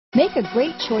Make a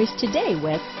great choice today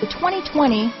with the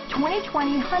 2020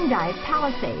 Hyundai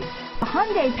Palisade. The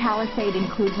Hyundai Palisade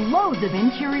includes loads of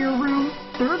interior room,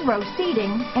 third-row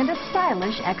seating, and a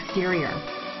stylish exterior.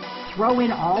 Throw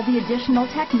in all the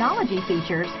additional technology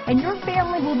features, and your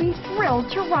family will be thrilled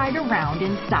to ride around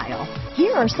in style.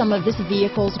 Here are some of this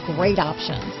vehicle's great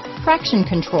options: traction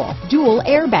control, dual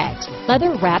airbags,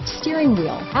 leather-wrapped steering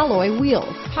wheel, alloy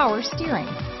wheels, power steering,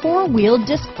 four-wheel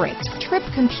disc brakes, trip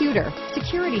computer,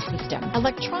 security system,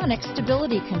 electronic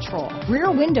stability control, rear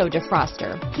window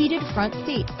defroster, heated front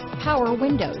seats, power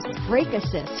windows, brake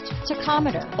assist,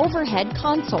 tachometer, overhead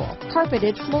console,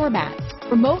 carpeted floor mats,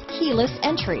 remote keyless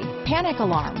entry, panic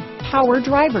alarm, power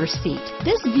driver's seat.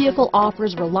 This vehicle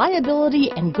offers reliability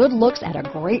and good looks at a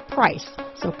great price.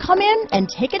 So come in and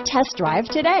take a test drive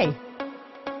today.